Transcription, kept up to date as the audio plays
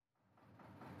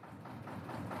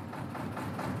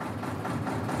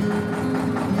The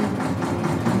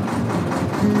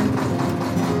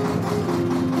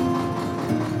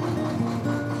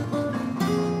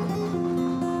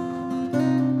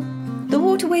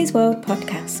Waterways World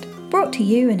podcast, brought to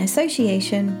you in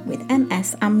association with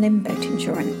MS Amlin Boat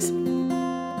Insurance.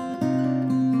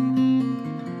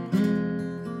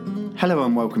 Hello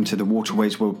and welcome to the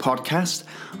Waterways World podcast.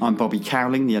 I'm Bobby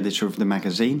Cowling, the editor of the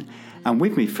magazine, and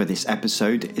with me for this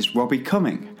episode is Robbie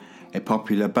Cumming, a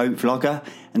popular boat vlogger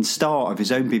and star of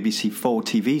his own BBC4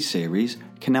 TV series,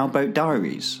 Canal Boat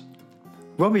Diaries.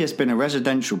 Robbie has been a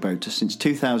residential boater since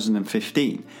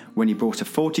 2015, when he bought a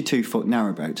 42-foot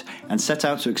narrowboat and set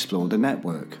out to explore the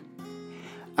network.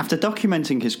 After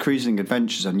documenting his cruising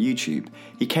adventures on YouTube,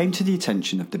 he came to the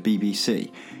attention of the BBC,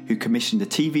 who commissioned a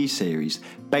TV series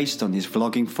based on his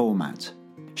vlogging format.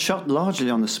 Shot largely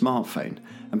on the smartphone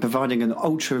and providing an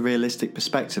ultra-realistic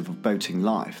perspective of boating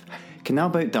life, Canal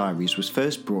Boat Diaries was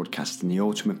first broadcast in the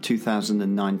autumn of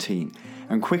 2019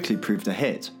 and quickly proved a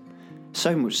hit.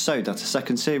 So much so that a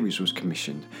second series was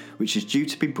commissioned, which is due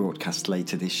to be broadcast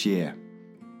later this year.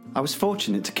 I was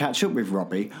fortunate to catch up with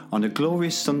Robbie on a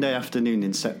glorious Sunday afternoon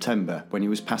in September when he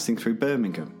was passing through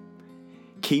Birmingham.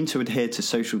 Keen to adhere to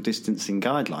social distancing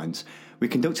guidelines, we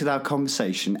conducted our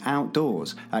conversation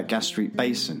outdoors at Gas Street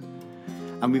Basin,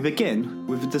 and we begin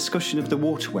with a discussion of the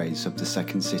waterways of the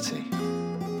second city.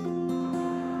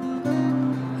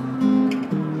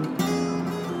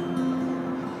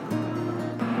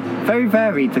 Very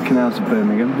varied, the canals of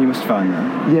Birmingham, you must find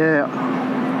that. Yeah,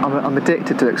 I'm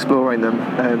addicted to exploring them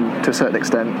to a certain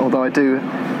extent, although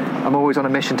I'm always on a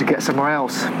mission to get somewhere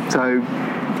else. So,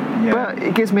 yeah. But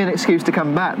it gives me an excuse to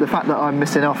come back. The fact that I'm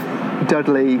missing off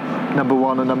Dudley number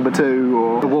 1 and number 2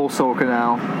 or the Walsall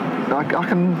Canal, I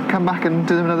can come back and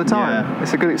do them another time. Yeah.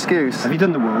 It's a good excuse. Have you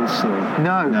done the Walsall?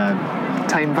 No.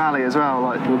 Tame Valley as well.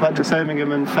 What about just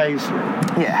Birmingham and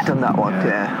Fazeley? Yeah, done that one,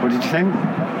 yeah. What did you think?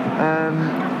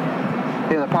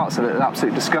 Yeah, the parts of it are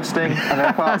absolutely disgusting, and there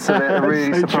are parts of it that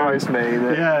really surprised me.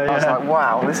 I was like,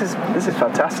 "Wow, this is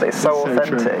fantastic! It's so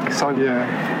authentic, so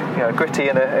gritty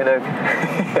in a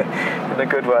in a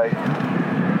good way."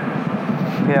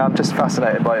 Yeah, I'm just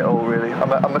fascinated by it all. Really,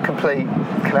 I'm a complete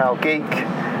canal geek.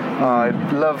 I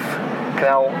love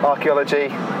canal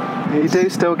archaeology. You do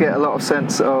still get a lot of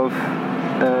sense of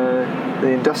the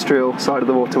industrial side of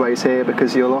the waterways here,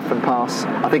 because you'll often pass,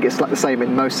 I think it's like the same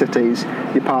in most cities,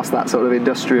 you pass that sort of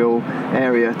industrial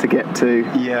area to get to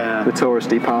the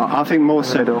touristy part. I think more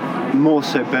so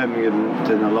Birmingham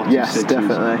than a lot of cities. Yes,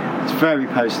 definitely. It's very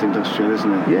post-industrial,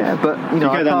 isn't it? Yeah, but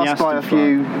I passed by a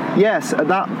few. Yes, at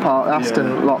that part,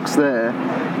 Aston Locks there,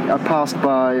 I passed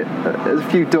by a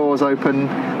few doors open,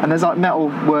 and there's like metal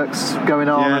works going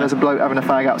on, and there's a bloke having a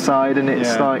fag outside, and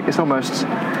it's like it's almost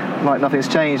like nothing's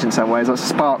changed in some ways. There's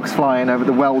sparks flying over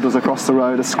the welders across the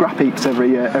road, there's scrap heaps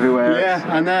everywhere. Yeah,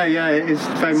 I know, it's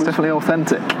very much definitely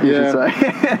authentic, you should say.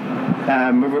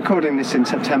 We're recording this in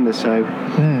September, so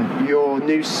your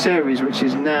new series, which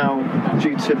is now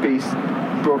due to be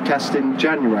broadcast in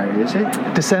January, is it?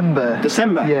 December.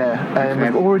 Yeah,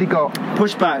 we've already got...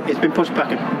 Pushed back, it's been pushed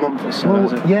back a month or so,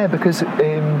 has it? Yeah, because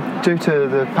due to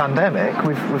the pandemic,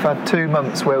 we've had 2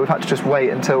 months where we've had to just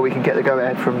wait until we can get the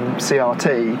go-ahead from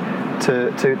CRT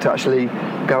to actually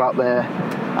go out there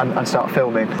and start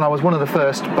filming. And I was one of the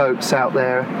first boats out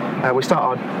there. We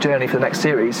start our journey for the next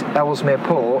series, Ellesmere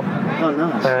Port. Oh,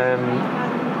 nice.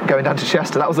 Going down to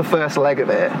Chester. That was the first leg of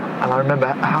it, and I remember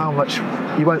how much,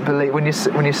 you won't believe, when you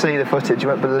see the footage, you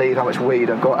won't believe how much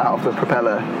weed I've got out of the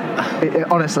propeller.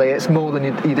 Honestly, it's more than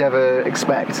you'd ever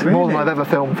expect. Really? More than I've ever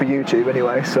filmed for YouTube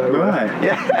anyway. So right.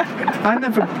 I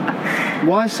never.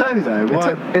 Why so though?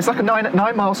 Why? It's like a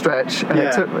 9-mile stretch, and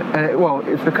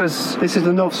it's because this is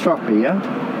the North Stroppy,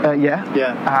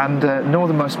 and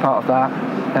northernmost part of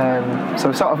that. So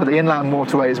we start off at the Inland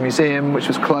Waterways Museum, which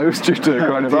was closed due to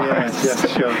coronavirus. Yeah,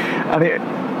 sure.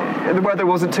 And the weather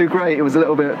wasn't too great. It was a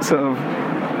little bit sort of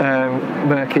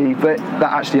murky, but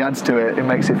that actually adds to it. It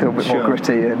makes it feel a bit more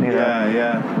gritty, and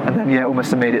and then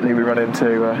almost immediately we run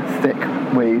into thick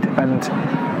weed. And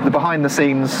the behind the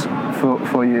scenes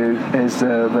for you is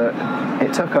that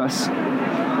it took us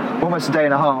almost a day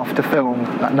and a half to film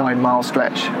that 9-mile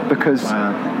stretch, because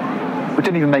we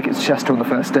didn't even make it to Chester on the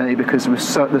first day because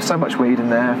there's so much weed in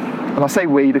there. And I say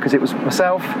we because it was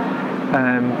myself,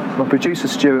 my producer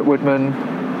Stuart Woodman,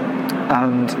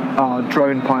 and our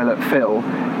drone pilot Phil,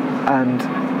 and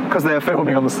because they're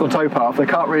filming on the towpath, they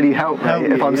can't really help me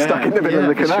if I'm stuck in the middle of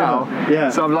the canal. Sure. Yeah.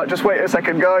 So I'm like, just wait a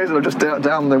second, guys, and I'm just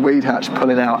down the weed hatch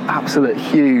pulling out absolute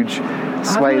huge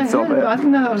swathes of it. I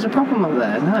didn't know that was a problem up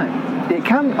there, no. It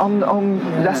can on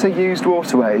lesser used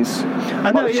waterways.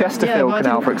 I know, like the Chesterfield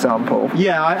Canal, for example.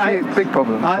 Yeah, big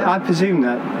problem. I presume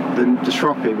that the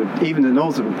Shroppie, even the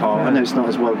northern part, I know it's not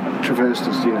as well traversed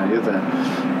as the other,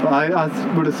 but I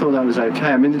would have thought that was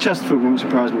okay. I mean, the Chesterfield wouldn't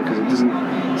surprise me because it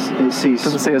doesn't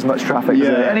see as much traffic. Does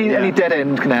it? Any dead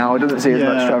end canal, it doesn't see as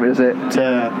much traffic, does it?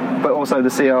 But also the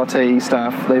CRT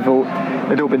staff, they'd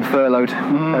all been furloughed,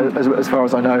 as far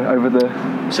as I know, over the.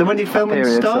 So when did filming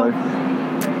start?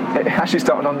 So it actually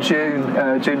started on June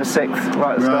the 6th,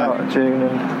 right at the start of June,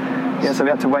 and so we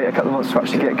had to wait a couple of months to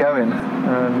actually get going,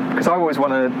 because I always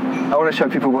want to show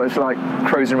people what it's like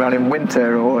cruising around in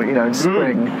winter or in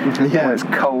spring when it's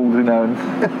cold,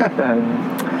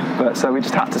 but so we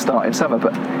just had to start in summer.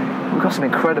 But we've got some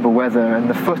incredible weather, and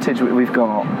the footage we've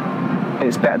got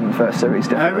is better than the first series,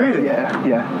 definitely. Oh, really?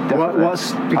 Yeah,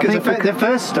 definitely. Because the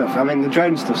first stuff, I mean, the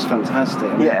drone stuff's fantastic.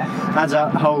 Adds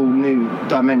a whole new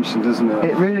dimension, doesn't it?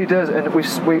 It really does. And we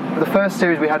the first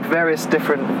series, we had various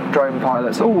different drone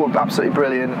pilots, all were absolutely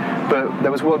brilliant, but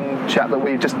there was one chap that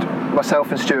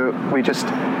myself and Stuart,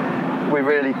 we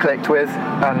really clicked with,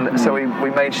 and so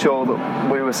we made sure that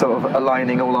we were sort of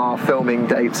aligning all our filming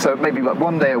dates. So maybe like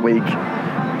one day a week,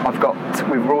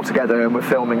 we were all together and we're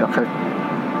filming like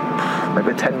maybe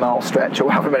a 10-mile stretch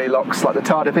or however many locks, like the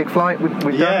Tarda Big Flight we've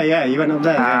done. Yeah, you went up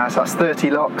there. So that's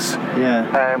 30 locks.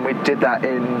 Yeah. And we did that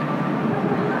in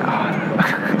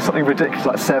something ridiculous,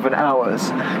 like 7 hours.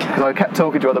 Because I kept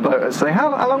talking to other boaters, saying,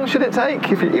 how long should it take?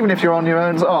 Even if you're on your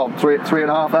own,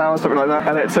 3.5 hours, something like that.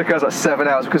 And it took us like 7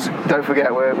 hours, because don't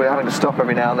forget, we're having to stop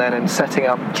every now and then and setting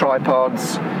up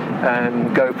tripods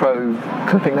and GoPro,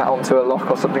 clipping that onto a lock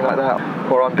or something like that,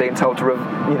 or I'm being told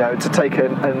to take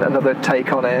another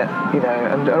take on it,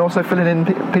 and also filling in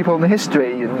people in the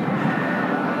history.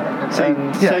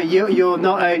 And so you're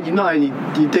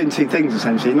doing two things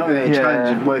essentially. You're not only a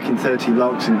challenge of working 30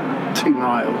 logs in 2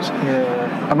 miles.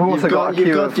 Yeah, and we've also got a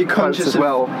queue of boats as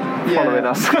well following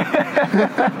us.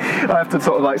 I have to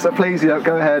sort of so please,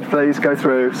 go ahead, please go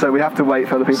through. So we have to wait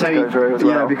for other people to go through as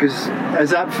well. Yeah, because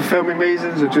is that for filming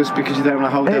reasons or just because you don't want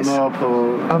to hold them up?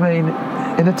 Or I mean,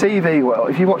 in the TV world,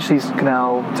 if you watch these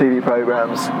Canal TV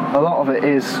programmes, a lot of it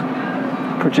is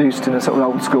produced in a sort of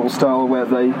old school style where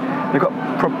they've got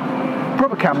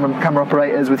proper camera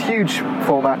operators with huge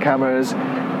format cameras,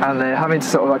 and they're having to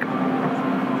sort of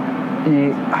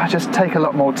just take a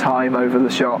lot more time over the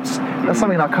shots. That's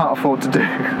something I can't afford to do.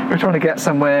 We're trying to get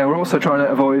somewhere, we're also trying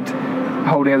to avoid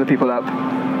holding other people up,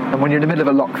 and when you're in the middle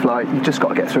of a lock flight, you've just got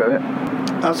to get through it.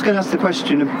 I was going to ask the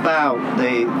question about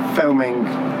the filming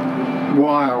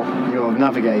while you're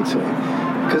navigating,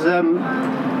 because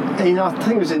I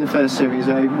think it was in the first series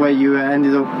where you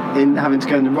ended up having to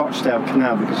go in the Rochdale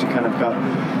Canal because you kind of got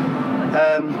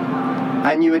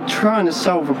and you were trying to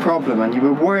solve a problem and you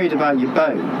were worried about your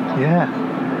boat.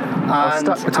 I was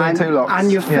stuck between 2 locks.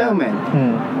 And you're filming.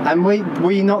 And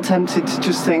were you not tempted to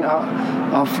just think,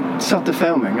 I'll stop the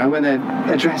filming, I'm going to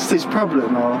address this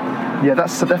problem? Or yeah,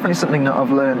 that's definitely something that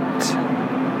I've learnt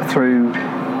through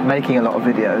making a lot of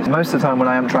videos. Most of the time when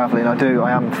I am travelling,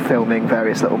 I am filming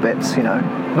various little bits,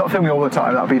 not filming all the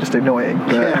time, that would be just annoying.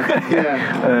 But,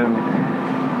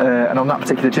 and on that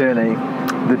particular journey,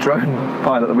 the drone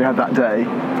pilot that we had that day,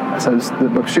 so the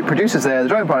producer's there, the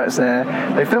drone pilot's there,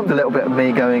 they filmed a little bit of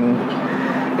me going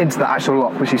into the actual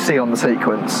lock, which you see on the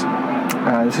sequence.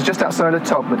 This is just outside of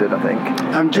Todmorden, I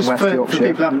think. Just in West Yorkshire. For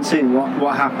people who haven't seen,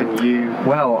 what happened?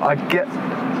 Well, I get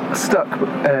stuck,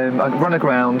 I run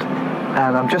aground,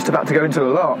 and I'm just about to go into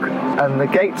a lock, and the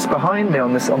gates behind me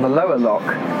on the lower lock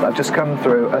that I've just come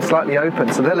through are slightly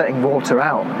open, so they're letting water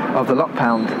out of the lock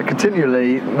pound.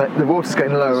 Continually, the water's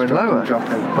getting lower and lower.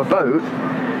 My boat,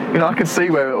 I can see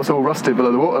where it was all rusted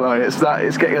below the waterline. It's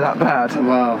getting that bad.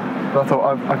 Wow. And I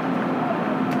thought,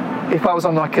 if I was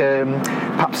on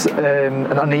perhaps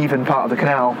an uneven part of the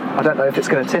canal, I don't know if it's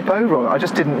going to tip over, or I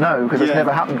just didn't know because it's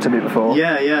never happened to me before.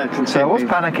 So I was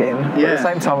panicking, but at the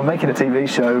same time I'm making a TV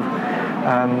show,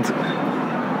 and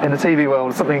in the TV world,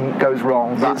 if something goes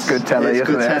wrong, that's good telly,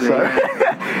 isn't it?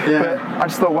 But I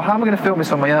just thought, how am I going to film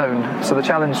this on my own? So the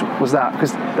challenge was that,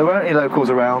 because there weren't any locals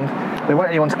around, there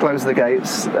weren't anyone to close the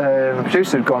gates. The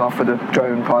producer had gone off with a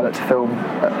drone pilot to film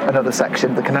another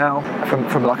section of the canal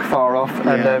from like far off,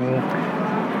 and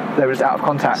they were just out of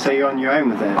contact. So you're on your own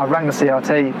with it? I rang the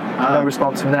CRT, no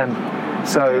response from them.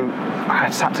 So I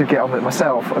just had to get on with it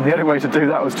myself, and the only way to do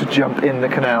that was to jump in the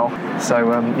canal. So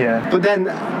But then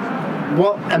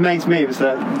what amazed me was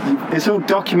that it's all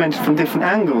documented from different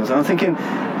angles, and I'm thinking,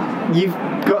 you've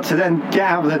got to then get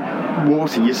out of the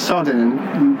water, you're sodding,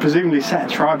 and presumably set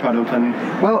a tripod up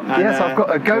yes, I've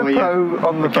got a GoPro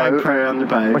on the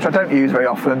boat, which I don't use very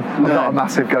often. I'm not a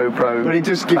massive GoPro, but it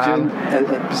just gives you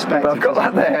a perspective. But I've got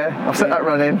that there. I've set that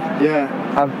running.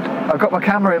 I've got my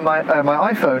camera in my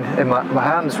iPhone in my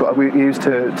hands, what we use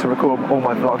to record all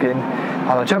my vlogging,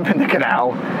 and I jump in the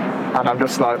canal. And I'm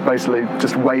just basically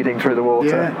just wading through the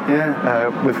water,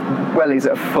 with wellies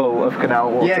that are full of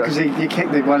canal water. Yeah, because you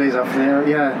kick the wellies off there.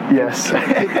 Yeah. Yes.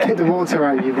 kick the water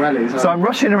out of your wellies. So I'm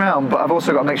rushing around, but I've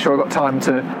also got to make sure I've got time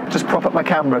to just prop up my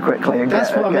camera quickly and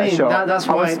get a shot. That's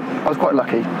why I was quite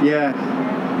lucky. Yeah.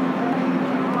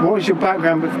 What was your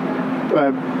background with?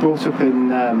 Brought up in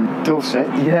Dorset.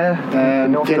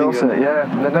 North Dorset. There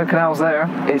are no canals there.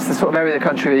 It's the sort of area of the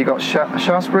country where you got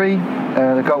Shaftesbury,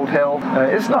 the Gold Hill.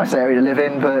 It's a nice area to live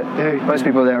in, but most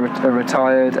people there are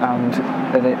retired, and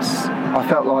I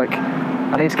felt like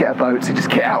I need to get a boat to just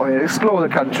get out here, explore the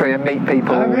country, and meet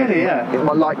people. Oh, really? Yeah.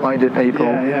 Like-minded people.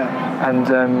 Yeah. And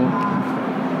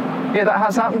that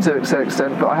has happened to a certain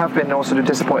extent, but I have been also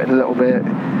disappointed a little bit.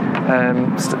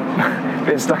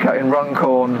 Being stuck out in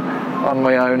Runcorn on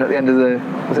my own at the end of the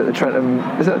Trentham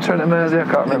Mersey? I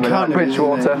can't remember.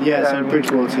 Bridgewater.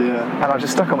 Bridgewater, yeah. And I was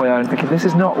just stuck on my own thinking, this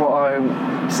is not what I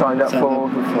signed up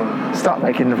for. Start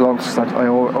making the vlogs I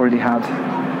already had.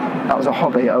 That was a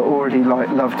hobby. I already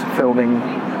loved filming.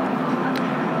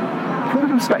 From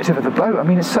the perspective of the boat, I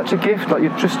mean, it's such a gift. Like,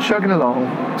 you're just chugging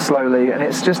along slowly, and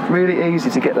it's just really easy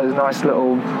to get those nice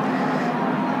little...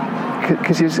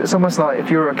 Because it's almost like if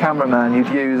you were a cameraman, you'd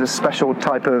use a special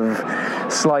type of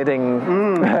sliding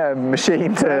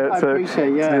machine to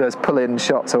do those pull-in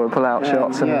shots or pull-out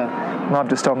shots. And I'm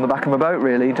just on the back of my boat,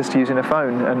 really, just using a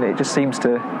phone, and it just seems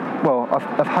to... Well,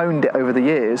 I've honed it over the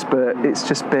years, but it's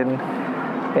just been...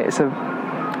 It's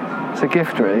a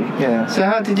gift, really. Yeah. So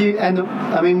how did you end up?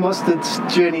 I mean, what's the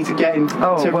journey to get into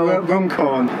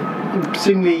Runcorn?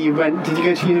 Presumably you went. Did you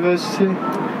go to university?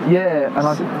 Yeah, and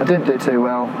I didn't do too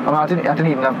well. I mean, I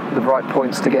didn't even have the right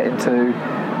points to get into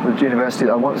the university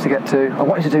that I wanted to get to. I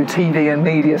wanted to do TV and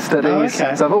media studies,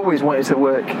 so I've always wanted to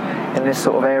work in this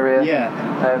sort of area.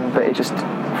 Yeah. But it just,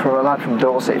 for a lad from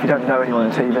Dorset, if you don't know anyone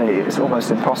on TV, it's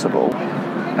almost impossible.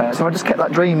 So I just kept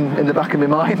that dream in the back of my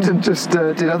mind and just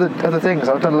did other things.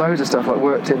 I've done loads of stuff. I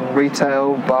worked in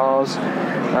retail, bars,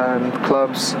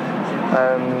 clubs.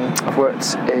 I've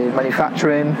worked in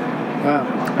manufacturing,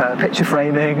 picture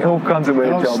framing, all kinds of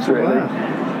weird jobs, really.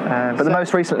 Wow. But the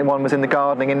most recently one was in the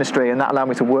gardening industry, and that allowed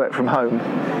me to work from home.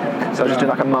 So I was just doing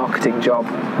like a marketing job,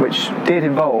 which did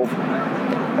involve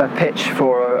a pitch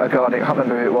for a gardening. I can't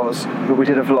remember who it was, but we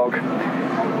did a vlog.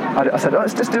 I said,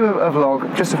 let's just do a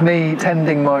vlog just of me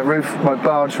tending my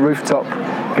barge rooftop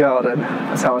garden.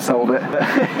 That's how I sold it.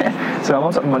 So I'm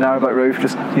on top of my narrowboat roof,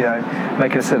 just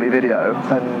making a silly video,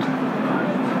 and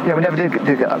we never did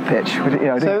get that pitch.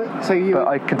 But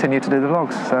I continued to do the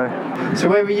vlogs. So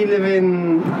where were you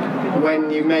living when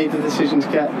you made the decision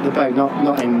to get the boat?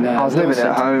 Not in. I was living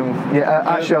at home. Yeah,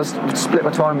 actually, I was split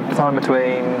my time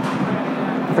between.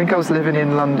 I think I was living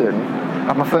in London. I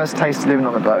had my first taste of living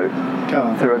on a boat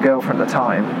through a girlfriend at the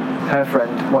time. Her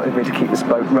friend wanted me to keep this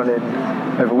boat running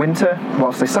over winter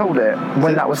whilst they sold it.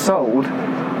 When that was sold,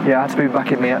 I had to move back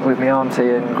with my auntie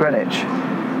in Greenwich,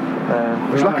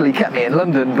 which luckily kept me in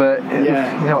London, but you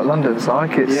know what London's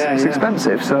like, it's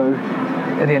expensive, so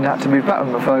in the end I had to move back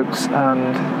with my folks,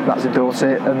 and that's in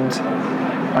Dorset, and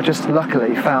I just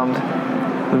luckily found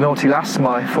the Naughty Lass,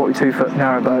 my 42-foot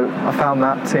narrowboat. I found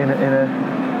that in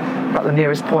about the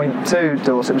nearest point to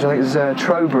Dorset, which I think is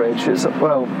Trowbridge. It's I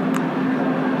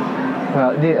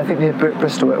think near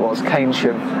Bristol it was,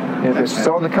 Keynsham, near Bristol.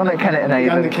 So on the kind of Kennet and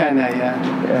Avon. On the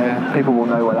Kennet, people will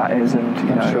know where that is, and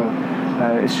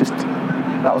it's just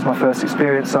that was my first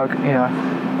experience. So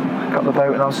got the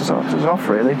boat and I was just off,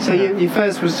 really. So your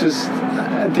first was just.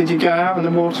 Did you go out on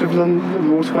the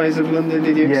waterways of London?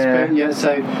 Did you experience? Yeah.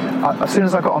 So as soon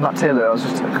as I got on that tiller, I was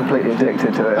just completely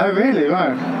addicted to it. Oh, really?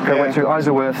 Wow. I went through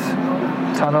Isleworth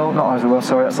Tunnel, not Isleworth,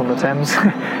 sorry, that's on the Thames.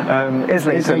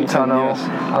 Islington Tunnel. Yes.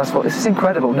 And I thought, this is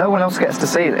incredible. No one else gets to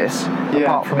see this,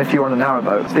 apart from if you're on a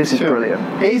narrowboat. This is brilliant.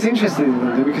 It is interesting in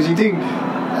London because you do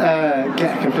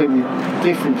get a completely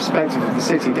different perspective of the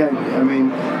city, don't you? I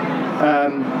mean,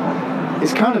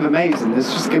 it's kind of amazing.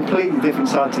 There's just a completely different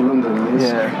side to London.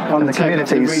 On the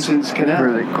community's Regent's Canal.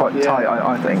 Really quite tight,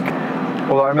 I think.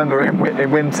 Well, I remember in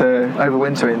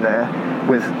overwintering there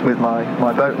with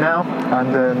my boat now,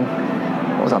 and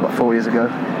what was that, about 4 years ago,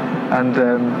 and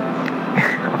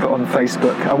put on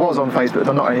Facebook. I was on Facebook,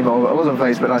 I'm not anymore, but I was on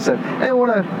Facebook, and I said, anyone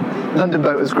want a London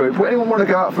Boaters group? Anyone want to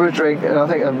go out for a drink? And I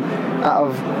think out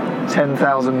of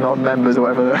 10,000 odd members or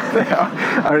whatever they are,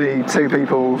 only 2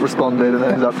 people responded, and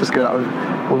I ended up just going out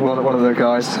with one of the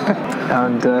guys.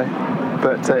 And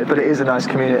but it is a nice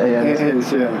community. And it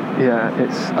is, yeah.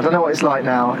 Yeah, I don't know what it's like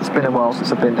now. It's been a while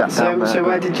since I've been down there. So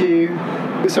where did you?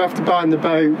 So after buying the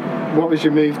boat, what was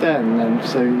your move then? And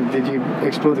so did you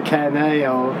explore the K&A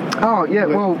or? Oh yeah,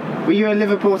 were you a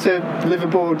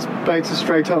liveaboard boater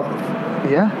straight off?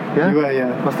 Yeah. You were,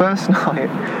 yeah. My first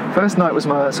night was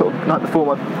my sort of night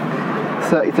before my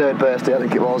 33rd birthday, I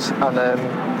think it was, and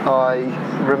I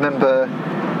remember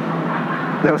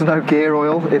there was no gear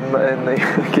oil in the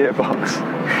gearbox,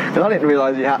 and I didn't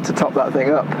realise you had to top that thing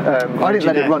up. I didn't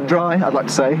let it run dry, I'd like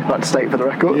to state for the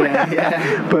record.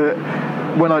 Yeah. But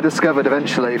when I discovered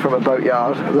eventually from a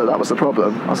boatyard that was the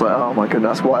problem, I was like, oh my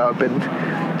goodness, that's why I've been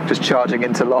just charging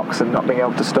into locks and not being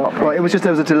able to stop. Well, it was just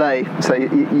there was a delay. So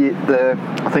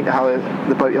I think how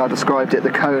the boatyard described it,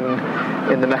 the cone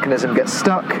in the mechanism gets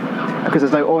stuck because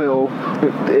there's no oil.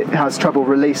 It has trouble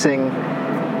releasing,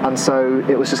 and so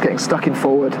it was just getting stuck in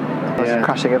forward. I was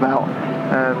crashing about.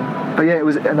 But yeah, it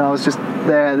was, and I was just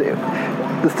there.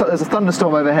 There's a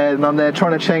thunderstorm overhead, and I'm there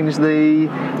trying to change the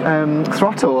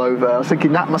throttle over. I was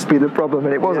thinking that must be the problem,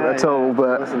 and it wasn't at all.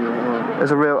 But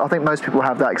there's I think most people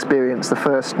have that experience the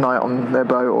first night on their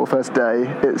boat or first day.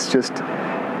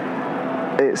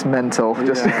 It's mental.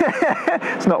 Just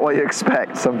it's not what you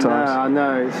expect sometimes. No, I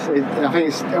know. I think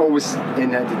it's always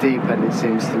in at the deep end. It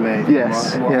seems to me.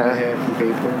 Yes. What I hear from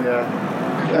people.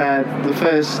 Yeah. The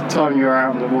first time you were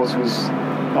out on the waters was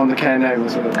on the K&A,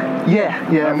 was it?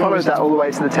 Yeah. I followed that all the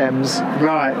way to the Thames.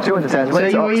 Right. Joined the Thames.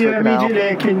 So were you immediately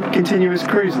a continuous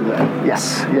cruiser then?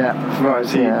 Yes. Yeah. Right.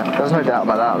 So there's no doubt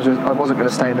about that. I wasn't going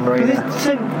to stay in the marina.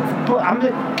 But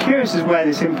I'm curious as where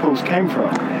this impulse came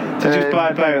from. To just buy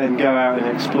a boat and go out and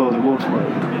explore the waterway.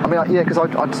 I mean, because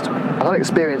I'd had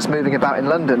experience moving about in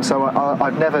London, so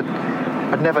I'd never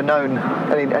known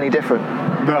any different.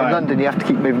 Right. In London, you have to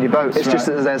keep moving your boat. It's just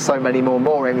that there's so many more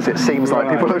moorings. It seems like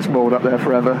people are just moored up there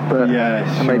forever. But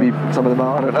and maybe some of them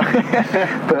are. I don't know.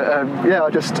 But I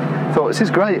just thought this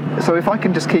is great. So if I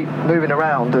can just keep moving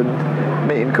around and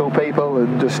meeting cool people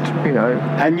and just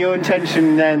And your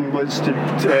intention then was to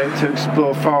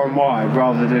explore far and wide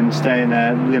rather than stay in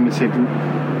a limited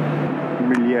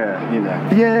milieu,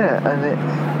 Yeah, and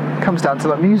it comes down to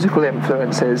like musical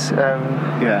influences, in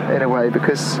a way,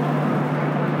 because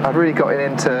I've really gotten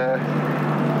into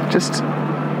just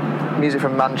music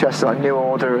from Manchester, like New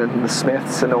Order and the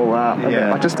Smiths and all that.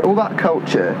 And all that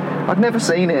culture. I'd never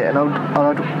seen it, and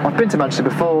I've been to Manchester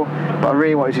before, but I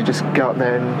really wanted to just go up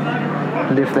there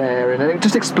and live there and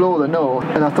just explore the north.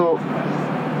 And I thought,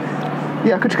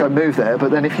 I could just go move there,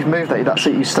 but then if you've moved there, that's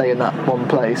it. You stay in that one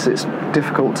place. It's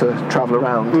difficult to travel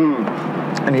around,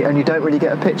 and you don't really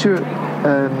get a picture,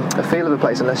 a feel of a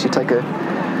place unless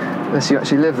you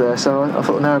actually live there. So I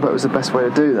thought narrowboat was the best way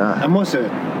to do that. And was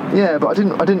it? Yeah, but I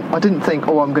didn't think,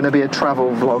 I'm going to be a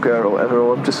travel vlogger or whatever,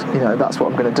 or I'm just, that's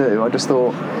what I'm going to do. I just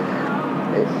thought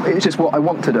it's just what I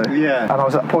want to do. Yeah. And I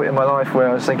was at a point in my life where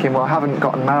I was thinking, I haven't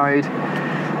gotten married,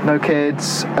 no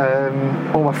kids,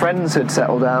 all my friends had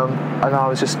settled down, and I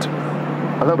was just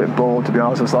a little bit bored, to be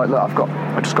honest. I was like, look,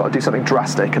 I just got to do something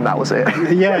drastic, and that was it.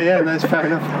 Yeah, that's fair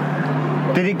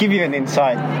enough. Did it give you an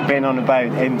insight, being on a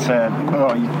boat, into,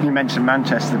 you mentioned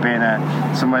Manchester being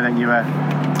somewhere that you were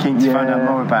keen to find out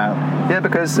more about? Yeah,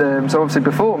 because so obviously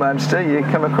before Manchester, you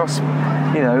come across,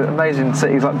 amazing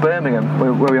cities like Birmingham,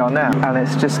 where we are now, and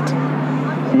it's just,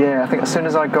 I think as soon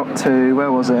as I got to,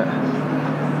 where was it?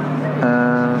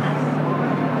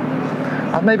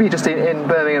 Maybe just in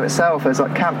Birmingham itself, there's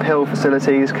like Camp Hill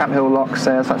facilities, Camp Hill locks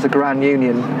there, so that's the Grand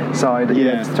Union side that you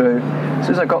get through. As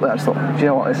soon as I got there, I just thought, do you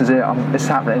know what, this is it, it's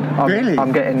happening.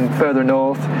 I'm getting further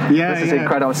north. This is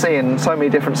incredible. I'm seeing so many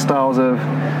different styles of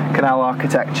canal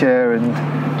architecture, and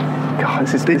God,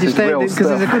 this is real stuff. Because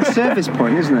there's a good service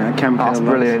point, isn't there, Camp Hill? That's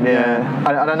brilliant, And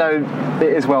I know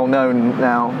it is well known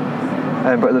now,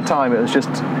 but at the time it was just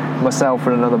myself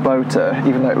and another boater,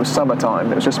 even though it was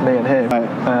summertime. It was just me and him,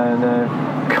 and a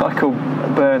guy called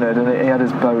Bernard, and he had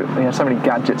his boat, he had so many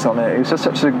gadgets on it. He was just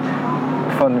such a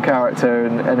fun character,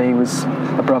 and he was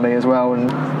a brummie as well, and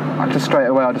straight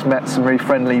away I just met some really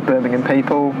friendly Birmingham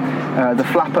people. The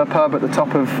Flapper pub at the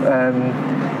top of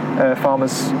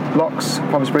Farmers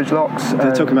Bridge Locks.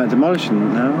 They're talking about demolishing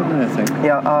them now, aren't they, I think?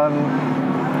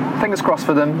 Fingers crossed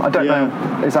for them. I don't know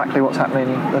exactly what's happening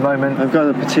at the moment. I've got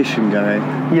a petition going.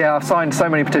 Yeah, I've signed so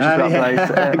many petitions for that place.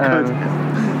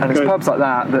 And it's pubs like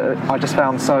that I just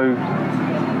found so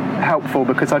helpful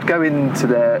because I'd go into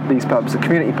these pubs, the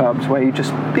community pubs, where you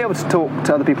just be able to talk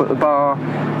to other people at the bar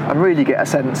and really get a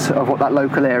sense of what that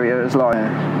local area is like.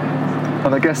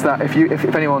 And I guess that if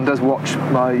anyone does watch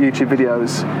my YouTube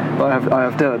videos that I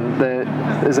have done,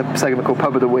 there's a segment called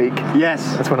Pub of the Week. Yes.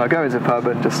 That's when I go into a pub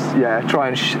and just try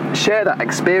and share that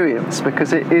experience,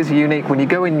 because it is unique when you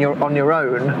go in on your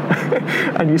own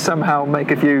and you somehow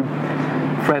make a few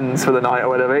friends for the night or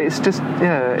whatever. It's just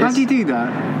How do you do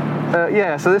that?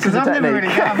 So this is the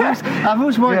technique. I've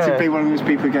always wanted to be one of those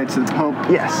people who go to the pub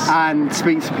and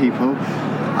speak to people.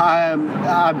 I'm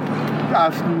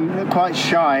quite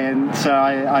shy, and so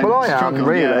I struggle.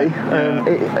 Really.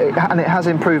 And it has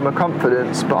improved my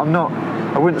confidence, but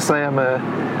I wouldn't say I'm a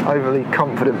overly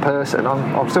confident person.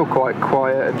 I'm still quite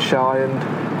quiet and shy,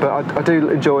 but I do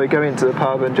enjoy going to the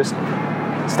pub and just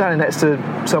standing next to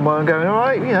someone and going, all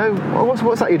right,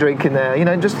 what's that you're drinking there?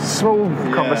 Just small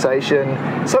conversation.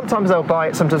 Sometimes they'll buy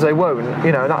it, sometimes they won't,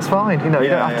 and that's fine. You don't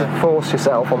have to force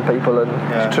yourself on people and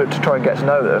to try and get to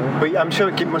know them. But I'm sure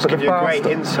it must give you a great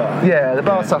insight. Yeah, the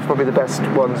bar stuff are probably the best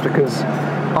ones, because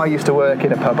I used to work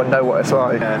in a pub and know what it's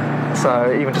like. Yeah.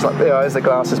 So even just like, as the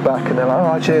glass is back and they're like,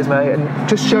 all right, cheers, mate. And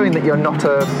just showing that you're not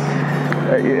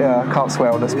I can't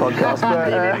swear on this podcast, but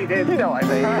you know what I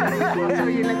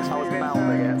mean. I was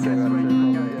mouthing it.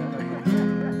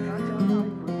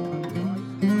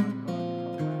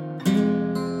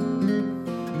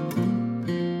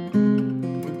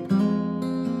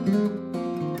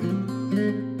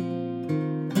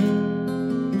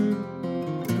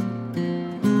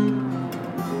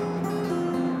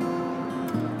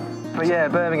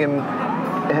 But Birmingham,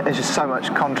 there's just so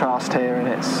much contrast here, and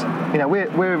it's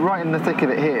we're right in the thick of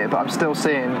it here, but I'm still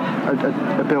seeing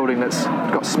a building that's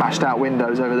got smashed out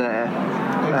windows over there.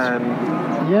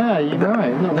 You're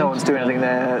right. No one's doing anything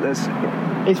there.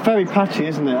 It's very patchy,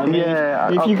 isn't it? I mean,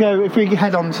 if we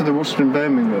head on to the Worcester and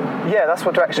Birmingham Route. Yeah, that's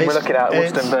what direction we're looking at.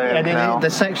 Worcester and Birmingham. And the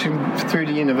section through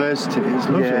the university is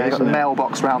lovely. Yeah, you've got the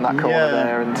mailbox round that corner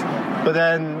there, but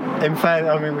then in fact,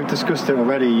 I mean, we've discussed it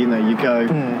already. You go.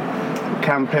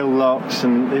 Camp Hill Locks,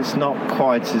 and it's not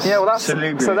quite as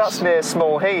salubrious. So that's near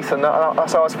Small Heath, and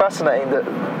so I was fascinating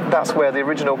that's where the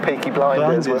original Peaky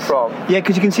Blinders were from. Yeah,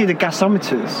 because you can see the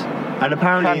gasometers, and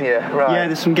apparently,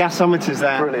 there's some gasometers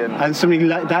there. Brilliant. And something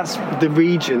like that's the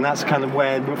region. That's kind of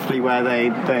roughly where they.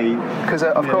 Because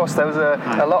of course there was a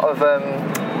lot of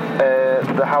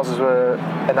the houses were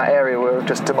in that area were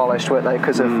just demolished, weren't they?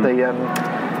 Because of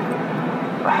the.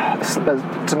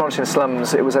 Demolishing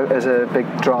slums, it was a big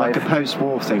drive. Like a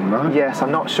post-war thing, right? Yes, I'm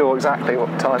not sure exactly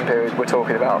what time period we're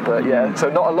talking about, but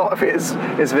so not a lot of it is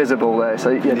visible there.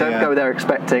 So don't go there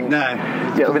expecting. No.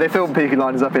 Yeah, I mean they filmed Peaky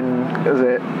Blinders up in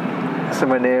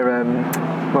somewhere near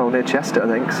near Chester, I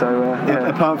think. So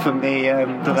apart from the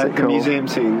museum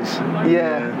scenes.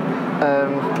 Yeah.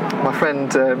 My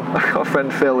friend, I've got a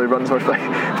friend Phil who runs my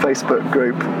Facebook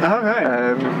group. Oh,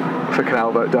 right. For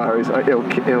Canal Boat Diaries. He'll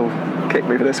kick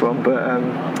me for this one,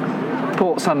 but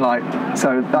Port Sunlight.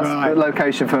 So that's the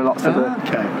location for lots of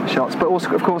the shots. But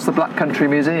also, of course, the Black Country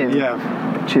Museum,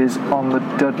 which is on the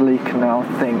Dudley Canal,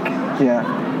 I think. Yeah,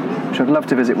 which I'd love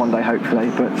to visit one day, hopefully.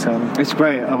 But it's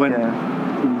great. I went.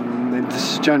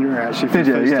 This January actually for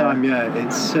the first time. Yeah, it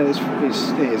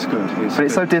is good. But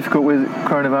it's so difficult with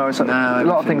coronavirus. A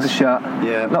lot of things are shut.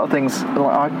 Yeah. A lot of things.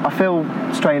 I feel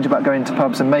strange about going to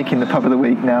pubs and making the pub of the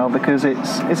week now, because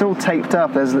it's all taped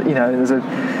up.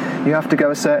 You have to go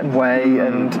a certain way,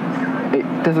 and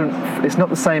it's not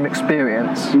the same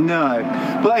experience. No,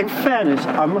 but in fairness,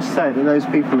 I must say that those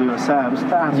people who are sat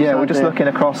we're just looking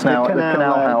across now at the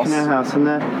Canal House. Canal House, and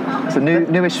it's a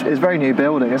newish, it's a very new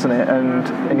building, isn't it? And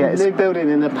it's new building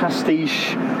in a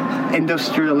pastiche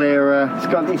industrial era.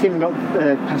 It's even got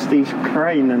a pastiche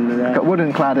crane under there. Got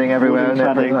wooden cladding everywhere,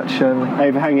 pretty much.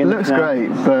 Overhanging. It looks great,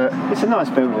 but it's a nice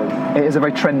building. It is a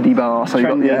very trendy bar. So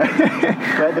but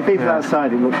the people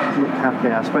outside look happy.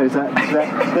 I suppose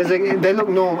they look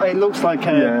normal. It looks like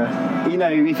if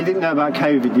you didn't know about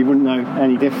COVID, you wouldn't know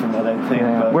any different. I don't think.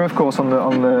 Yeah. We're of course on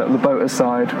the boaters'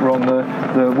 side. We're on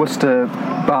the Worcester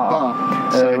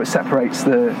bar, which separates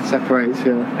the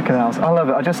canals. I love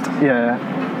it.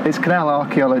 It's canal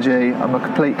archaeology. I'm a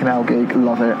complete canal geek.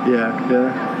 Love it.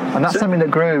 Yeah. And that's something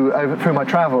that grew through my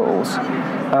travels.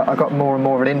 I got more and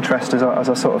more of an interest as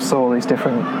I sort of saw these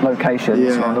different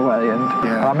locations along the way. And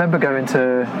I remember going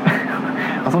to.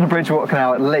 I was on the Bridgewater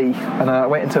Canal at Lee, and I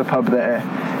went into a pub there,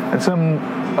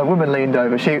 and a woman leaned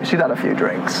over. She'd had a few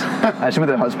drinks, and she's with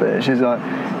her husband. She's like,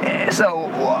 so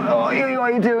what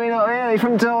are you doing up here? You're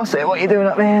from Dorset, what are you doing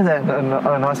up here then? And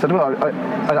I said, well,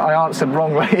 I answered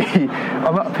wrongly.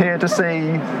 I'm up here to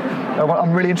see,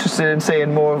 I'm really interested in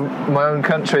seeing more of my own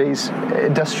country's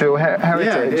industrial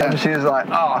heritage. Yeah. And she was like,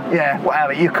 oh yeah,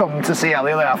 whatever, you come to see how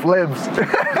the other half lives.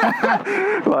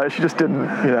 Like, she just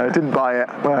didn't buy it.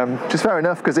 Which is fair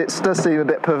enough, because it does seem a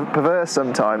bit perverse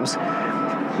sometimes.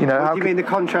 You know, what do you mean, the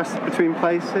contrast between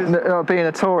places? Being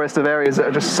a tourist of areas that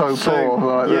are just so poor,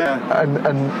 like,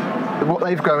 and what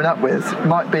they've grown up with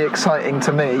might be exciting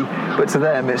to me, but to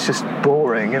them it's just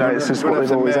boring. You know, it's just what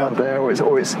they've always had there, or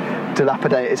it's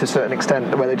dilapidated to a certain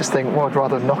extent, where they just think, well, I'd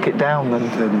rather knock it down than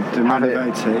have it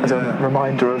as a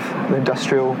reminder of the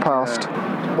industrial past.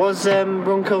 Was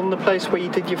Runcorn the place where you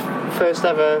did your first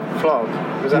ever vlog?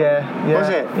 Was that, was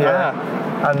it? Yeah.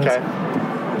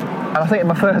 And I think in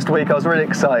my first week I was really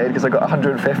excited because I got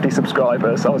 150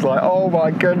 subscribers. I was like, oh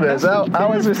my goodness, how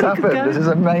has this happened? This is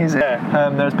amazing. Yeah.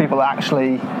 There's people that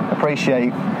actually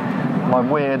appreciate my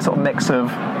weird sort of mix of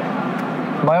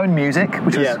my own music,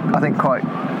 which is, I think, quite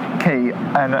key,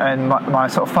 and my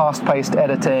sort of fast-paced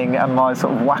editing and my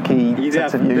sort of wacky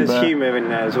sense of humour. There's humour in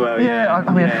there as well. Yeah,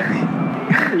 I mean...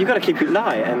 You've got to keep it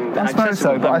light and I suppose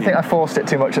so, but I think I forced it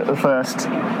too much at the first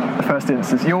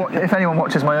instance. If anyone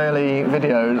watches my early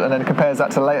videos and then compares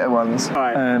that to later ones,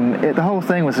 the whole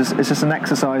thing was it's just an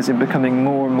exercise in becoming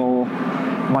more and more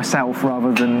myself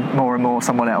rather than more and more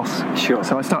someone else. Sure.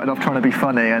 So I started off trying to be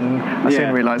funny, and I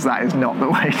soon realised that is not the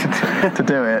way to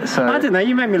do it. So I don't know,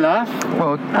 you made me laugh.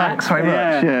 Well, thanks very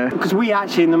much. Yeah. Because we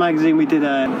actually, in the magazine, we did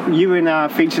you were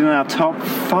featured in our top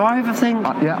 5, I think.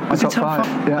 My top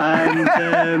 5. Yeah.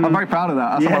 And, I'm very proud of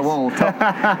that. That's on my wall. Top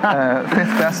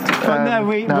 5th best. But no,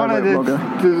 one of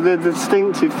the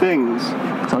distinctive things.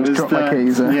 So I just dropped my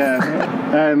keys.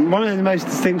 One of the most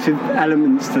distinctive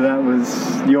elements to that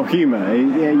was your humour.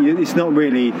 It's not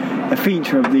really a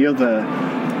feature of the other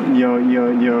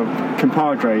your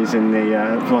compadres in the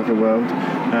vlogger world.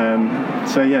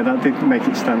 So that did make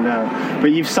it stand out.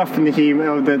 But you've softened the humour,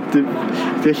 or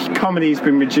the comedy's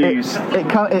been reduced. It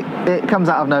comes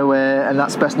out of nowhere, and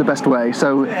that's the best way.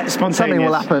 So something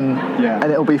will happen,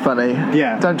 and it'll be funny.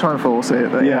 Yeah. Don't try and force it.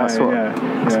 But that's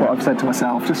what I've said to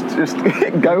myself. Just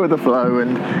go with the flow,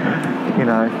 and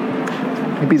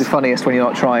you'd be the funniest when you're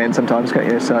not trying sometimes,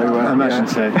 can't you? So I imagine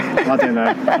so. I don't know.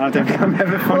 I don't think I'm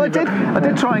ever funny. Well, I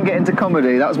did try and get into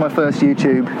comedy. That was my first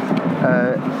YouTube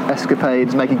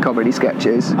escapades, making comedy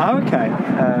sketches. Oh, okay.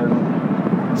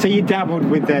 So you dabbled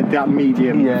with that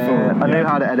medium before? I knew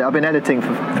how to edit. I've been editing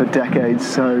for decades,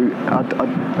 so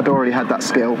I'd already had that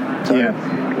skill. So it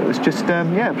was just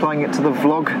applying it to the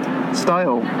vlog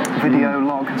style, video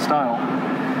log style.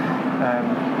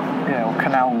 Or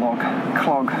canal log,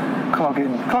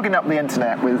 clogging up the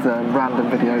internet with random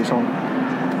videos on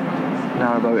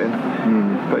narrowboating.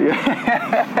 But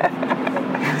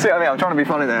see what I mean? I'm trying to be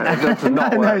funny there. It does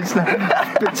not work. No, it's not.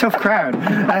 It's a tough crowd.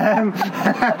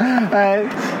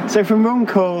 So from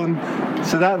Runcorn,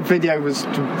 so that video was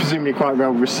presumably quite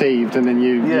well received, and then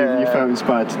you felt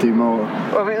inspired to do more.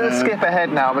 Well, let's skip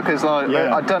ahead now, because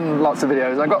I've done lots of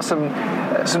videos. I got some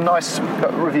nice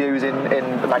reviews in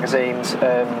the magazines,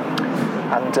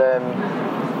 and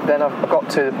then I've got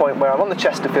to the point where I'm on the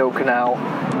Chesterfield Canal.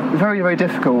 Very, very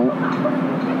difficult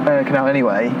canal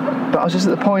anyway, but I was just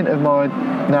at the point of my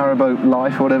narrowboat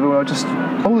life or whatever, where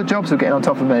all the jobs were getting on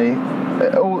top of me.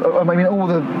 All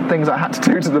the things I had to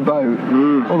do to the boat,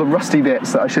 all the rusty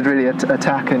bits that I should really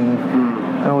attack, and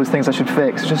all these things I should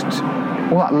fix. Just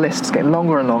all that list's getting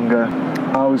longer and longer.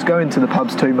 I was going to the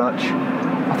pubs too much.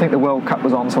 I think the World Cup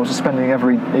was on, so I was just spending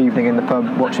every evening in the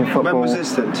pub watching football. When was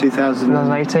this then?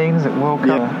 2018? Is it World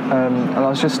Cup? Yeah. And I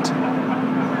was just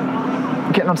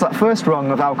getting onto that first rung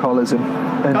of alcoholism.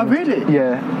 And, oh, really?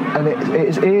 Yeah. And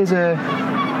it is a...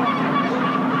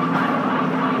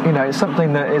 it's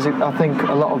something that is, I think,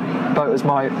 a lot of boaters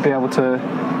might be able to,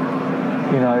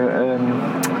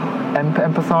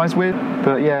 empathise with.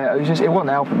 But it wasn't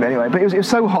helping me anyway. But it was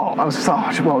so hot. I was just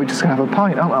like, we're just going to have a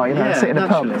pint, aren't we? Sit in a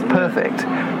pub, it's perfect.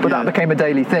 But that became a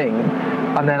daily thing.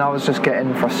 And then I was just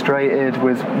getting frustrated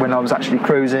with when I was actually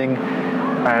cruising,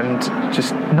 and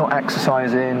just not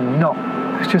exercising, not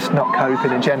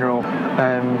coping in general.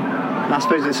 I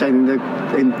suppose it's saying that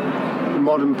in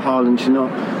modern parlance, you're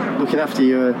not looking after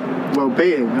your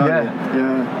well-being, aren't you?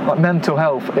 Yeah. Like, mental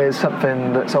health is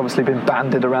something that's obviously been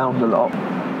bandied around a lot.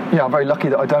 I'm very lucky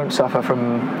that I don't suffer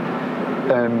from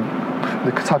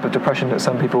the type of depression that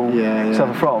some people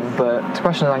suffer from. But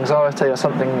depression and anxiety are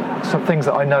some things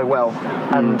that I know well,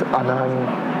 and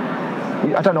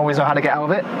I don't always know how to get out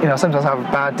of it. Sometimes I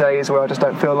have bad days where I just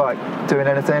don't feel like doing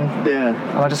anything. Yeah.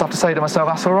 And I just have to say to myself,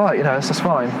 that's all right, it's just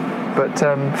fine. But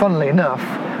funnily enough,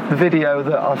 the video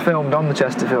that I filmed on the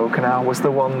Chesterfield Canal was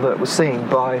the one that was seen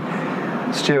by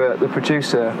Stuart, the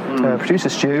producer, producer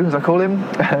Stu, as I call him,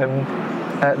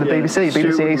 at the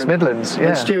BBC East Midlands. Yeah.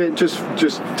 And Stuart, just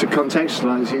to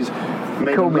contextualise, he's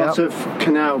made a lot of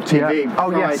Canal TV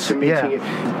prior to meeting you.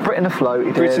 Britain Afloat,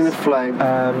 he did. Britain Afloat.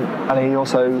 And he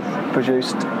also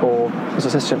produced, or was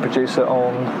assistant producer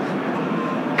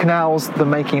on Canals, The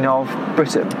Making of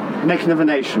Britain. Making of a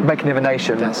Nation. Making of a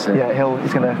Nation. That's it. Yeah,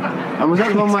 he's going to... And was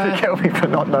that the one where... kill me for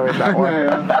not knowing that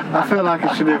one. I feel like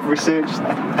I should have researched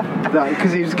that,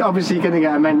 because he was obviously going to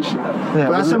get a mention. Yeah,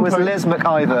 it was Liz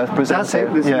McIver presenting. That's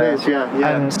it, Liz,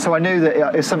 yeah. And so I knew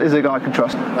that he's a guy I can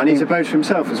trust. And he's a boater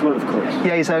himself as well, of course.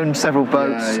 Yeah, he's owned several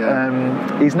boats.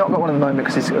 Yeah. He's not got one at the moment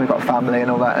because he's got a family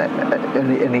and all that,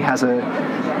 and he has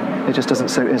it just doesn't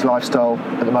suit his lifestyle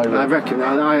at the moment. I reckon.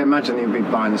 I imagine he'll be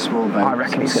buying a small boat. I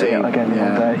reckon he's going to get again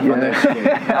one day.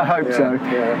 Yeah. I hope so.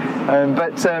 Yeah.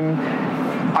 But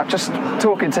I'm just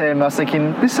talking to him. I was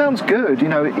thinking, this sounds good.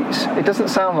 It doesn't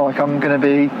sound like I'm going to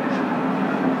be.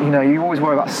 You always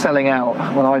worry about selling out.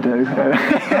 Well, I do.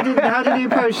 How did he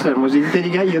approach them? Did he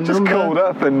get your number? Just called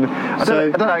up, and I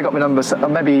don't know how he got my number. So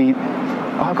maybe.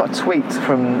 I got a tweet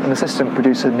from an assistant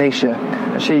producer, Nisha,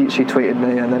 and she tweeted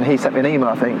me, and then he sent me an email,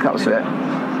 I think. That was it.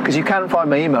 Because you can find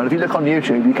my email. If you look on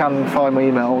YouTube, you can find my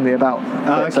email on the About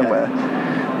somewhere.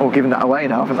 Or giving that away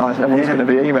now, haven't I? Everyone's going to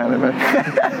be emailing me.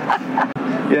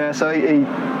 Yeah, so he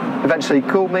eventually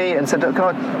called me and said, I'll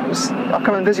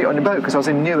come and visit you on your boat, because I was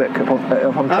in Newark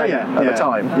upon train at the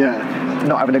time. Yeah.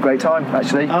 Not having a great time,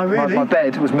 actually. Oh, really? My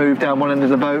bed was moved down one end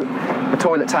of the boat. The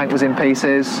toilet tank was in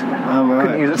pieces. Oh, right.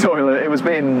 Couldn't use the toilet. It was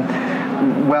being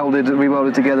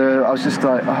rewelded together. I was just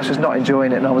not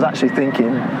enjoying it, and I was actually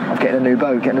thinking of getting a new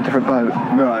boat, getting a different boat.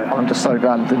 Right. I'm just so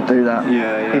glad I didn't do that.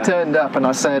 Yeah. He turned up and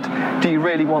I said, do you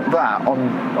really want that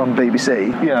on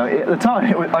BBC? At the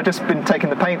time, I'd just been taking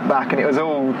the paint back, and it was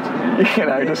all,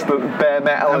 just the bare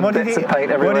metal and bits of paint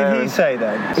everywhere. What did he say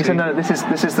then? He said, no, this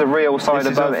is the real side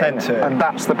of boating, and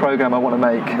that's the programme I want to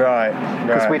make. Right.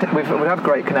 Because we've had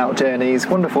great canal journeys,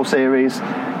 wonderful series,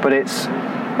 but it's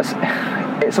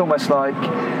almost like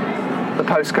the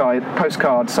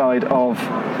postcard side of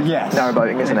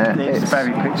narrowboating, isn't it? It's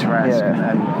very picturesque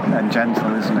and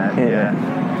gentle, isn't it? Yeah.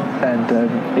 And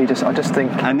I just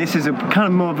think... And this is a kind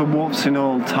of more of a warts and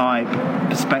all type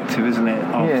perspective, isn't it?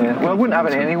 Well, I wouldn't have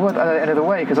it any other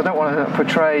way, because I don't want to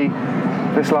portray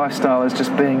this lifestyle as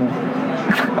just being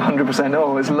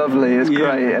 100% it's lovely, it's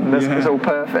great, and it's all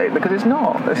perfect, because it's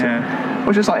not.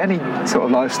 Well, just like any sort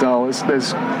of lifestyle,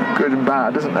 there's good and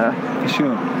bad, isn't there?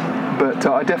 Sure. But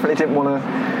I definitely didn't want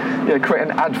to create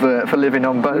an advert for living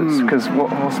on boats, because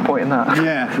what's the point in that?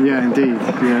 Yeah, indeed.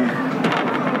 Yeah.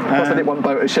 Plus, I didn't want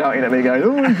boaters shouting at me going,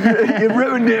 "Oh, you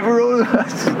ruined it for all of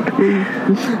us."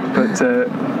 But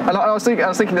and I was thinking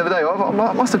the other day,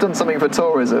 I must have done something for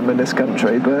tourism in this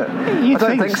country, but I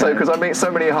don't think so, because I meet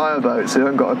so many hire boats who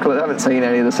haven't got a clue, haven't seen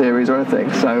any of the series or anything.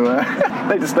 So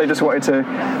they just wanted to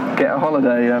get a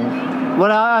holiday. Well,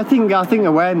 I think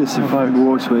awareness of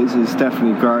waterways is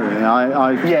definitely growing. It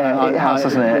has,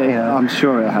 hasn't it? Yeah. I'm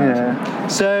sure it has. Yeah.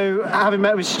 So, having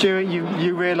met with Stuart,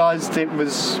 you realised it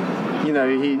was,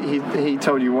 he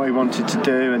told you what he wanted to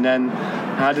do, and then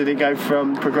how did it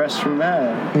progress from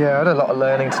there? Yeah, I had a lot of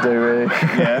learning to do, really.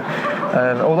 Yeah.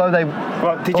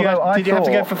 Did you have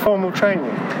to go for formal training?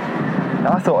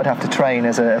 I thought I'd have to train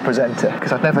as a presenter,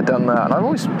 because I'd never done that, and I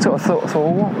always sort of thought,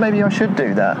 well, maybe I should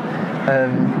do that.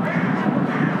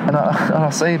 And I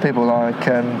see people like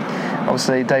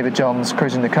obviously David Johns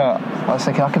cruising the cut. I was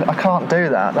thinking I can't do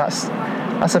that. That's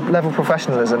a level of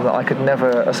professionalism that I could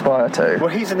never aspire to. Well,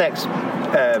 he's an ex-reporter,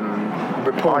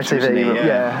 ITV, isn't he?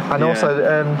 and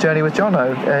also Journey with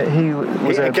Jono. He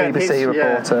was a BBC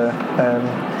reporter.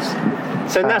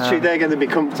 So naturally, they're going to be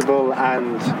comfortable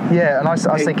and... Yeah, and I was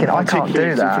thinking, I can't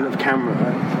do that. In front of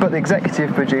camera. But the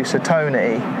executive producer,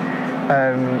 Tony,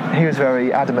 he was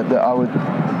very adamant that I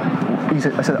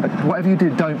said, whatever you do,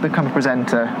 don't become a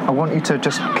presenter. I want you to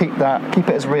just keep it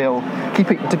as real.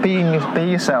 Keep it to be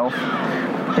yourself.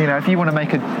 If you want to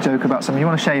make a joke about something, you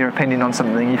want to share your opinion on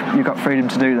something, you've got freedom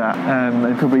to do that.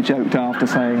 They probably joked after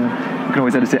saying, you can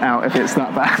always edit it out if it's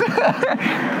that bad.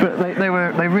 But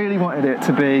they really wanted it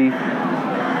to be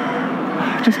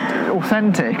just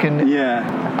authentic, and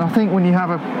I think when you have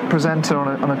a presenter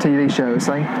on a TV show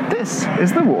saying, this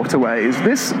is the waterways,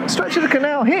 this stretch of the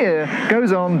canal here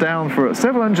goes on down for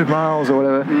several hundred miles or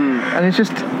whatever, and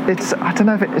it's I don't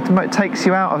know if it takes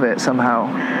you out of it somehow.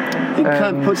 It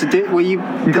kind of puts got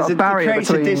a barrier creates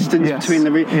between, a distance between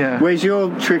the. Whereas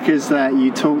your trick is that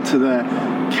you talk to the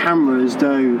camera as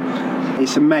though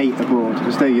it's a mate aboard,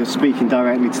 as though you're speaking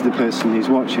directly to the person who's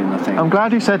watching. I think. I'm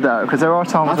glad you said that, because there are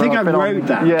times. I think I wrote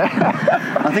that. Yeah.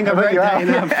 I think I wrote that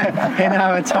in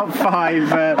our top 5.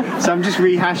 So I'm just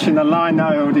rehashing a line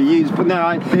I already used. But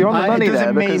no, you're on the money it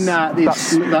doesn't there, mean that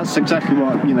that's exactly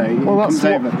what that's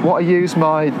what I use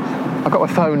I've got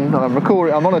my phone, I'm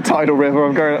recording, I'm on a tidal river,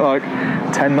 I'm going at like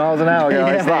 10 miles an hour,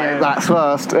 guys. That's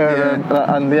fast.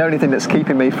 And the only thing that's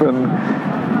keeping me from,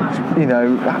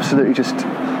 absolutely just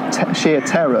sheer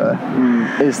terror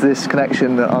is this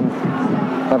connection that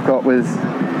I've got with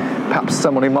perhaps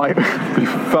someone who might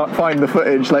find the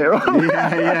footage later on.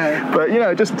 But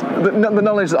just the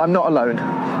knowledge that I'm not alone,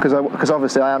 because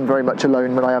obviously I am very much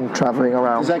alone when I am travelling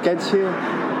around. Does that get to you?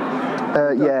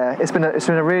 It's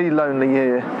been a really lonely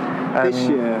year. This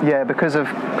year? Yeah, because of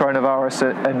coronavirus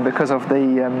and because of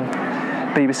the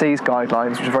BBC's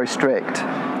guidelines, which are very strict.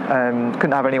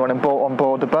 Couldn't have anyone on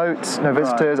board the boat, no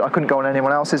visitors. Right. I couldn't go on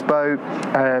anyone else's boat.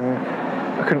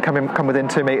 I couldn't come within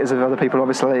 2 metres of other people,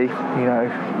 obviously.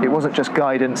 It wasn't just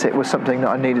guidance, it was something that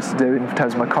I needed to do in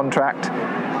terms of my contract.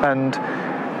 And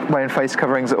wearing face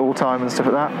coverings at all time and stuff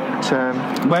like that.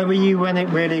 Where were you when it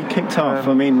really kicked off?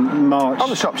 March. On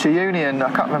the Shropshire Union. I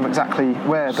can't remember exactly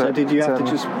where. So but did you have to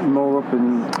just moor up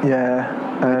and? Yeah.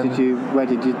 Where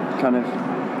did you kind of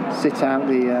sit out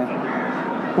the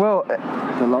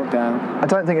lockdown? I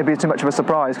don't think it'd be too much of a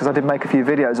surprise, because I did make a few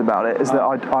videos about it. That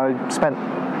I spent.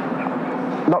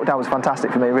 Lockdown was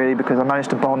fantastic for me, really, because I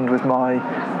managed to bond with my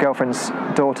girlfriend's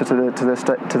daughter to the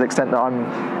extent that I'm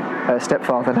a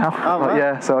stepfather now.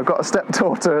 So I've got a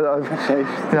stepdaughter.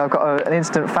 I've got an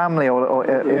instant family, in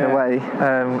a way,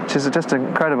 which is just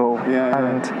incredible.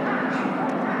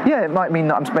 It might mean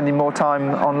that I'm spending more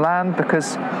time on land,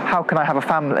 because how can I have a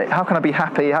family? How can I be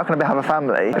happy? How can I have a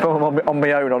family if I'm on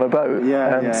my own on a boat?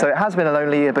 So it has been a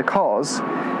lonely year, because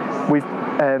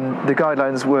the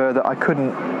guidelines were that I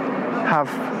couldn't have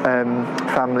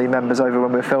family members over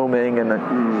when we're filming and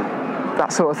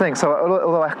that sort of thing. So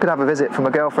although I could have a visit from a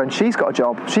girlfriend, she's got a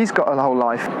job, she's got a whole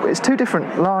life. It's 2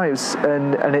 different lives,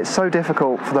 and it's so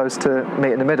difficult for those to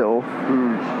meet in the middle.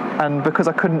 And because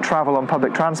I couldn't travel on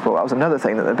public transport, that was another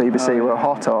thing that the BBC were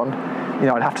hot on.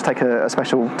 I'd have to take a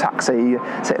special taxi,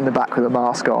 sit in the back with a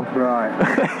mask on. Right.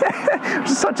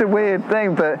 Which is such a weird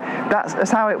thing, but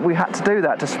that's how we had to do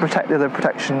that, just to protect the other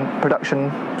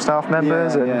production staff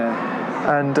members.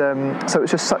 And so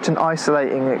it's just such an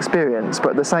isolating experience,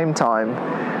 but at the same time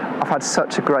I've had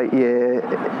such a great year.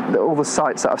 All the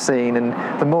sights that I've seen and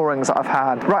the moorings that I've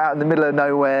had right out in the middle of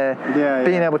nowhere,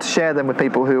 being able to share them with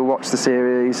people who watch the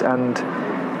series, and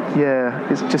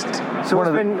it's just. So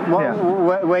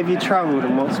where have you travelled,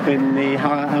 and what's been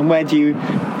and where do you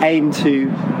aim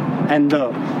to end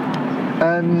up?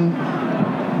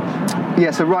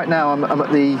 So right now I'm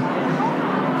at the.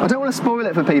 I don't want to spoil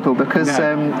it for people, because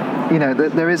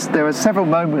there are several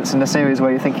moments in the series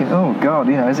where you're thinking, oh God,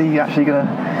 is he actually gonna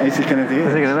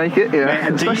make it?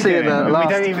 Especially in the last.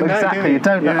 We don't even exactly. Know, do we? You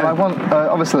don't know. I want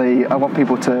I want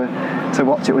people to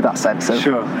watch it with that sense of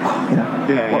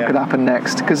what could happen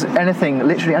next, because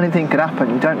literally anything could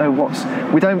happen. You don't know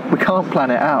we can't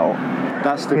plan it out.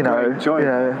 That's the great joy.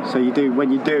 So when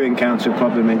you do encounter a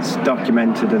problem, it's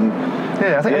documented, and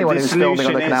I think anyone who's filming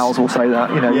on the canals will say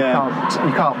that. You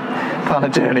can't plan a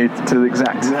journey to the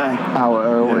exact hour,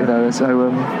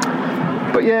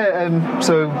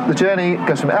 so the journey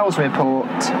goes from Ellesmere Port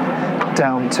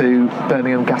down to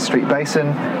Birmingham Gas Street Basin,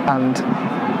 and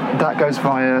that goes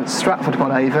via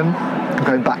Stratford-upon-Avon. I'm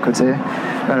going backwards here.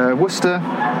 Worcester.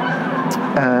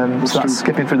 So that's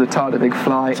skipping through the tide, a big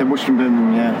flight. So Worcester,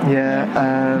 and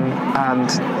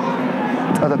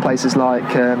other places like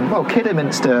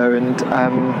Kidderminster, and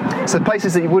so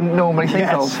places that you wouldn't normally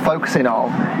think of focusing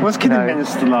on. What's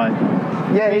Kidderminster like?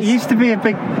 It used to be a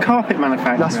big carpet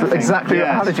manufacturer. That's exactly.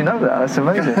 Yes. How did you know that? That's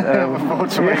amazing.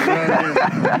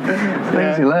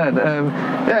 Things you learn.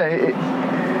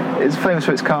 It's famous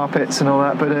for its carpets and all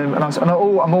that, but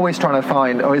I'm always trying to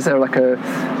find, is there like a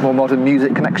more modern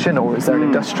music connection, or is there an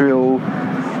industrial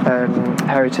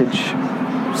heritage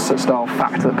style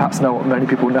fact that perhaps not many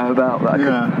people know about that I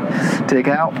could dig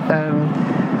out.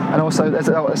 And also there's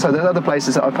other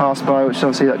places that I passed by, which is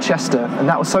obviously like Chester, and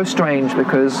that was so strange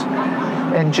because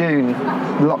in June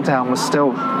the lockdown was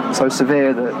still so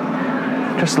severe that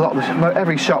just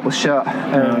every shop was shut,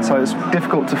 so it's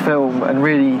difficult to film and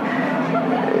really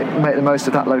make the most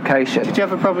of that location. Did you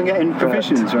have a problem getting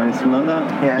provisions or anything like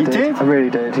that? Yeah, you did? I really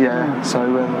did. Yeah.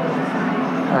 So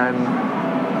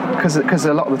because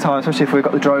a lot of the time, especially if we've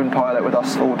got the drone pilot with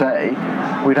us all day,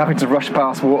 we're having to rush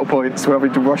past water points, we're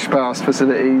having to rush past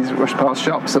facilities, rush past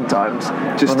shops sometimes.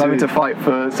 I'm having to fight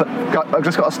for. I've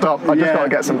just got to stop. I just got to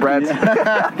get some bread.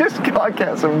 I just got to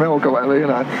get some milk or whatever, you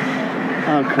know.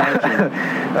 Oh, crazy.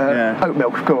 Oat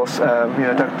milk, of course.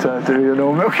 Don't do your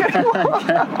normal milk anymore.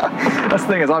 That's the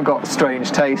thing, is I've got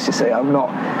strange taste, you see. I've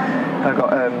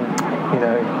got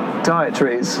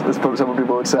dietaries, as some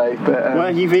people would say. But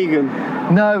are you vegan?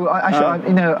 No,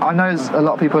 I know a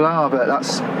lot of people are, but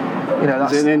that's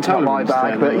not my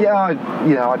bag. But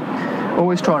I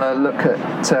always trying to look at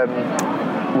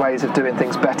ways of doing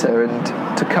things better and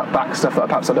to cut back stuff that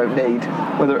perhaps I don't need,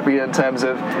 whether it be in terms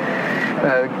of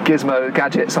gizmo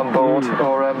gadgets on board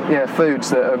or foods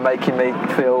that are making me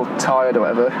feel tired or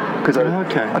whatever, because I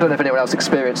don't know if anyone else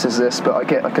experiences this, but I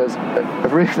get like a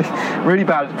really, really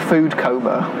bad food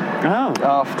coma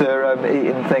after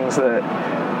eating things that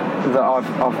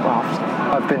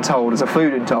I've been told is a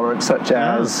food intolerance, such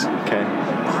as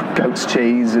goat's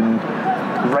cheese, and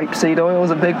rapeseed oil is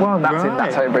a big one. That's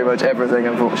in pretty much everything,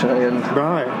 unfortunately, and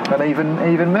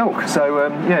even milk. So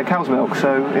cow's milk.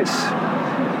 So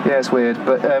it's weird,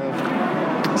 but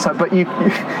you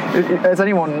as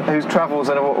anyone who travels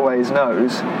in waterways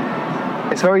knows,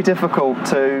 it's very difficult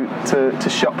to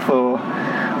shop for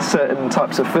certain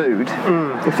types of food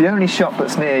if the only shop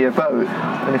that's near your boat,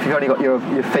 and if you've only got your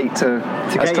feet to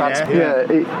get there,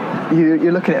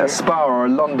 you're looking at a Spa or a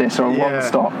Londis or a One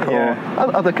Stop or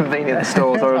other convenience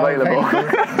stores are available.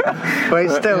 But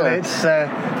it's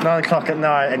 9 o'clock at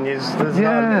night, and there's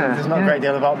not a great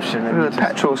deal of option. Go to the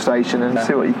petrol station and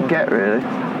see what you can get, really.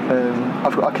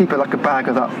 I keep like a bag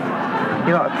of that,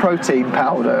 like protein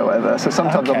powder or whatever. So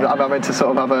sometimes I'm having to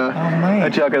sort of have a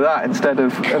jug of that instead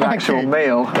of an actual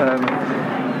meal.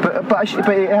 But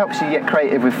it helps you get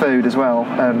creative with food as well.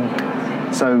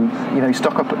 So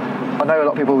stock up. I know a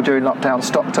lot of people during lockdown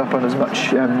stocked up on as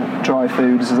much dry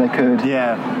foods as they could.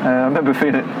 I remember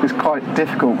feeling it was quite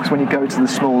difficult, because when you go to the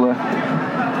smaller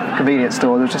convenience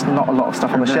store, there's just not a lot of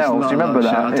stuff on the shelves. Do you remember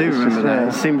that? I do remember that.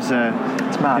 It seems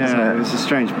it's mad, isn't it? It was a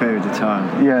strange period of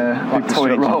time. Like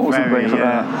toilet rolls and things like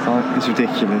that. It's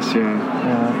ridiculous.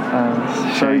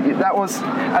 So that was,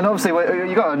 and obviously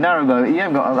you got a narrow boat, you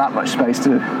haven't got that much space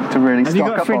to really stock up on stuff. Have you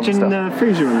got a fridge and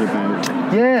freezer on your boat?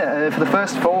 Yeah, for the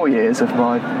first 4 years of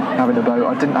my having a boat,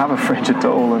 I didn't have a fridge at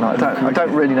all, and I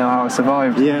don't really know how I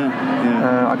survived.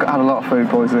 I had a lot of food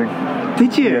poisoning.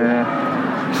 Did you? Yeah.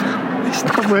 It's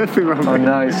not worth it, Robbie. Oh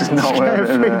no, it's just not worth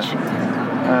it.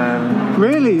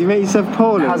 Really? You make yourself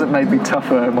poorly? It hasn't made me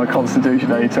tougher, my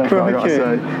constitution any tougher, I gotta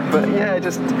say. But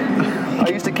I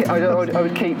used to I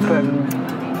would keep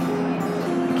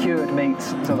cured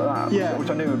meats and stuff like that, which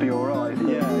I knew would be alright.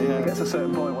 It gets to a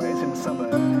certain point where it's in summer,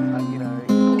 and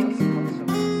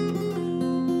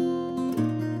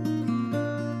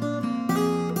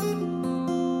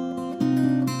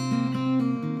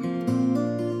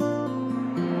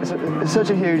It's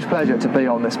such a huge pleasure to be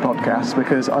on this podcast,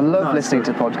 because I love listening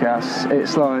to podcasts.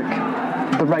 It's like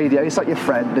the radio. It's like your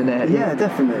friend, isn't it? Yeah,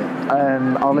 definitely.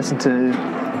 I'll listen to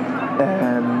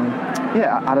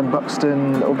Adam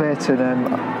Buxton a little bit, and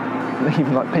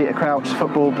even like Peter Crouch's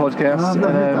football podcast. I've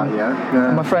not heard that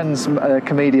yet. My friends,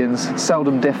 comedians,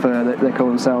 seldom differ. They call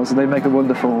themselves. They make a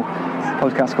wonderful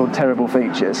podcast called Terrible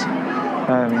Features.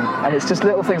 And it's just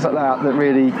little things like that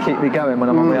really keep me going when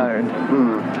I'm on my own.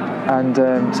 And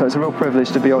so it's a real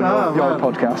privilege to be on your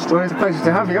podcast. Well, it's a pleasure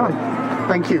to have you on.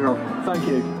 Thank you, Rob. Thank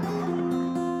you.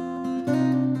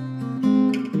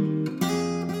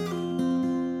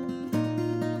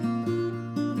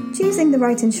 Choosing the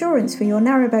right insurance for your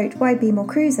narrowboat, wide beam or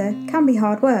cruiser can be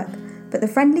hard work, but the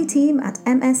friendly team at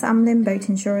MS Amlin Boat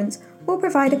Insurance will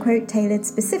provide a quote tailored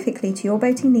specifically to your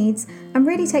boating needs and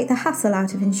really take the hassle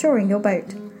out of insuring your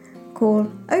boat. Call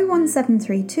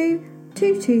 01732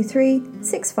 223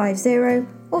 650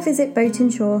 or visit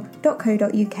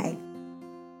boatinsure.co.uk.